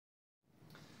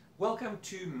Welcome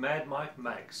to Mad Mike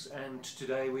Makes, and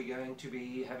today we're going to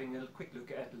be having a quick look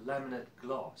at laminate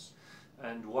glass.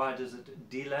 And why does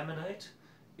it delaminate?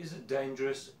 Is it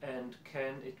dangerous, and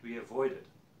can it be avoided?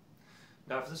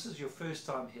 Now, if this is your first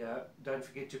time here, don't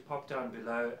forget to pop down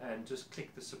below and just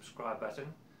click the subscribe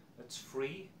button. It's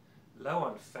free, low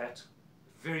on fat,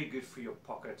 very good for your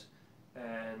pocket,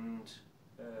 and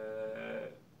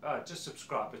just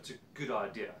subscribe. It's a good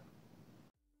idea.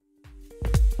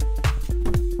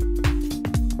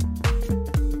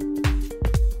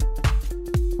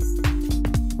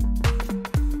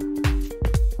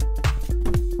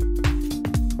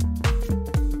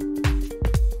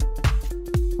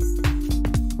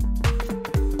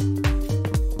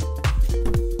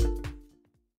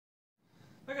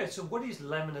 So what is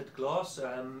laminate glass?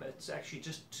 It's actually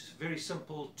just very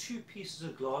simple, two pieces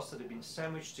of glass that have been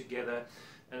sandwiched together,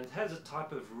 and it has a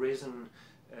type of resin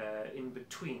in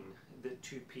between the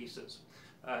two pieces.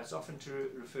 It's often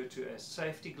referred to as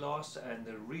safety glass, and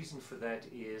the reason for that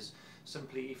is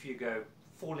simply if you go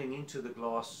falling into the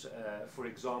glass, for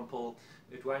example,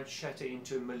 it won't shatter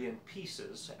into a million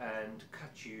pieces and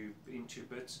cut you into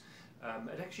bits.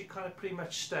 It actually kind of pretty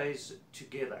much stays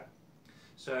together.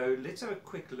 So let's have a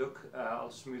quick look. I'll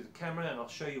just move the camera and I'll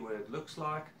show you what it looks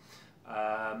like.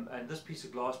 And this piece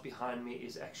of glass behind me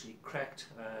is actually cracked,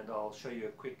 and I'll show you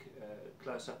a quick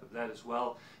close-up of that as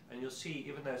well. And you'll see,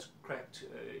 even though it's cracked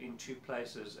in two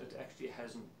places, it actually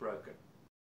hasn't broken.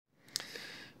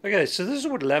 Okay, so this is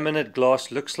what laminate glass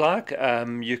looks like.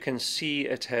 You can see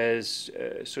it has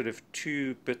sort of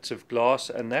two bits of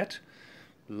glass, and that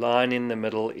line in the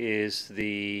middle is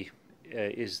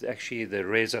actually the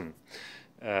resin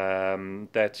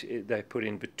that they put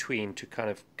in between to kind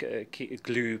of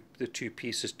glue the two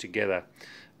pieces together,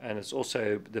 and it's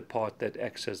also the part that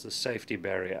acts as the safety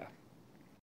barrier.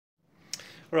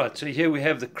 Alright, so here we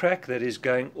have the crack that is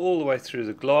going all the way through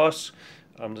the glass.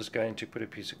 I'm just going to put a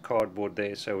piece of cardboard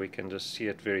there so we can just see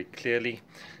it very clearly,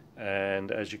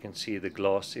 and as you can see, the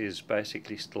glass is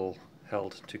basically still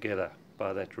held together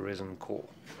by that resin core.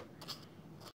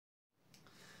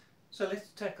 So let's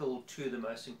tackle two of the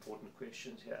most important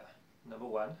questions here. Number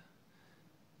one,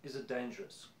 is it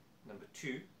dangerous? Number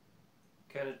two,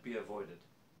 can it be avoided?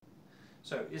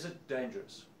 So is it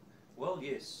dangerous? Well,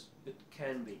 yes, it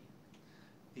can be.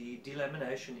 The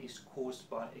delamination is caused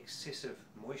by excessive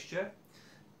moisture,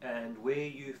 and where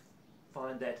you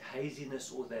find that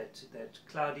haziness or that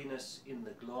cloudiness in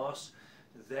the glass,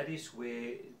 that is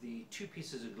where the two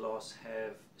pieces of glass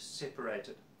have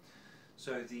separated.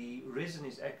 So the resin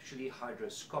is actually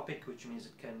hygroscopic, which means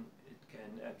it can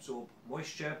absorb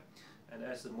moisture, and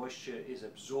as the moisture is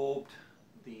absorbed,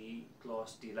 the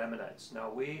glass delaminates. Now,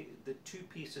 where the two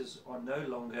pieces are no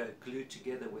longer glued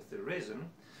together with the resin,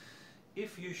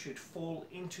 if you should fall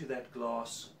into that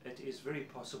glass, it is very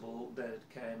possible that it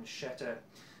can shatter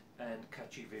and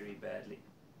cut you very badly.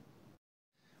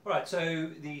 Alright, so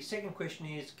the second question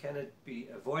is, can it be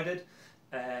avoided?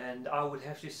 And I would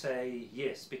have to say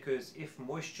yes, because if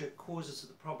moisture causes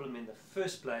the problem in the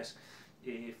first place,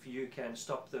 if you can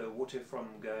stop the water from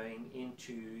going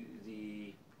into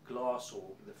the glass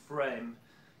or the frame,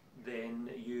 then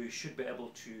you should be able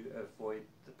to avoid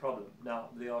the problem. Now,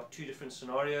 there are two different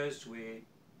scenarios where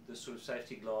this sort of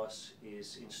safety glass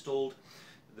is installed.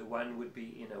 The one would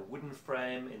be in a wooden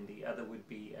frame, and the other would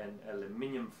be an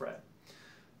aluminium frame.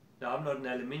 Now, I'm not an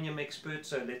aluminium expert,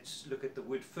 so let's look at the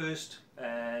wood first.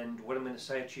 And what I'm going to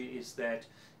say to you is that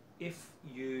if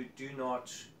you do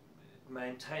not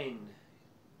maintain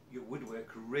your woodwork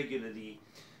regularly,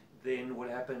 then what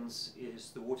happens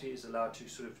is the water is allowed to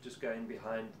sort of just go in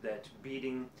behind that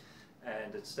beading,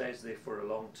 and it stays there for a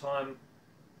long time.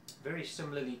 Very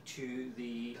similarly to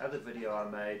the other video I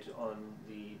made on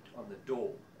the door.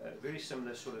 Very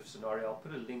similar sort of scenario. I'll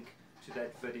put a link to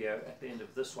that video at the end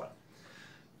of this one,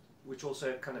 which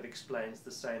also kind of explains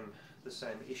the same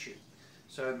issue.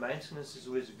 So maintenance is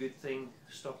always a good thing.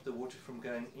 Stop the water from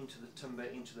going into the timber,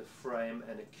 into the frame,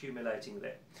 and accumulating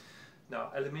there. Now,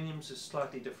 aluminium is a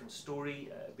slightly different story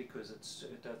because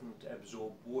it doesn't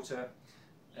absorb water,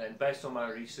 and based on my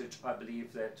research, I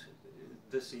believe that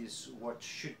this is what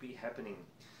should be happening.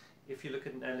 If you look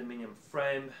at an aluminium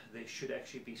frame, there should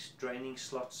actually be draining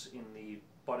slots in the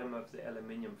bottom of the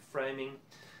aluminium framing.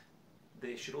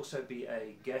 There should also be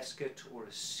a gasket or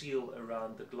a seal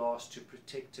around the glass to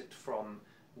protect it from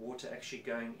water actually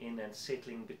going in and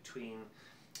settling between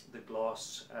the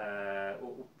glass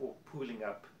or pooling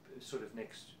up sort of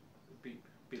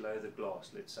below the glass,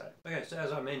 let's say. Okay, so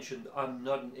as I mentioned, I'm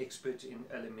not an expert in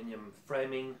aluminium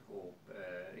framing or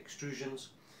extrusions,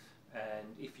 and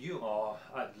if you are,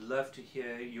 I'd love to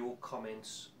hear your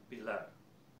comments below.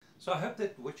 So I hope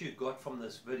that what you got from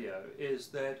this video is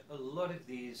that a lot of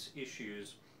these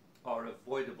issues are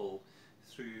avoidable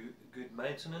through good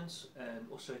maintenance and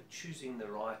also choosing the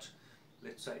right,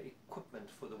 let's say,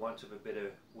 equipment, for the want of a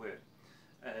better word.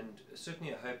 And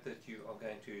certainly I hope that you are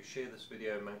going to share this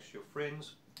video amongst your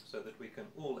friends so that we can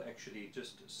all actually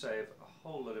just save a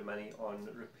whole lot of money on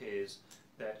repairs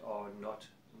that are not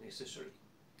necessary.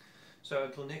 So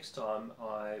until next time,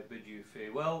 I bid you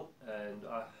farewell, and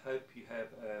I hope you have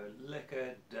a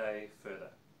lekker day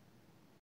further.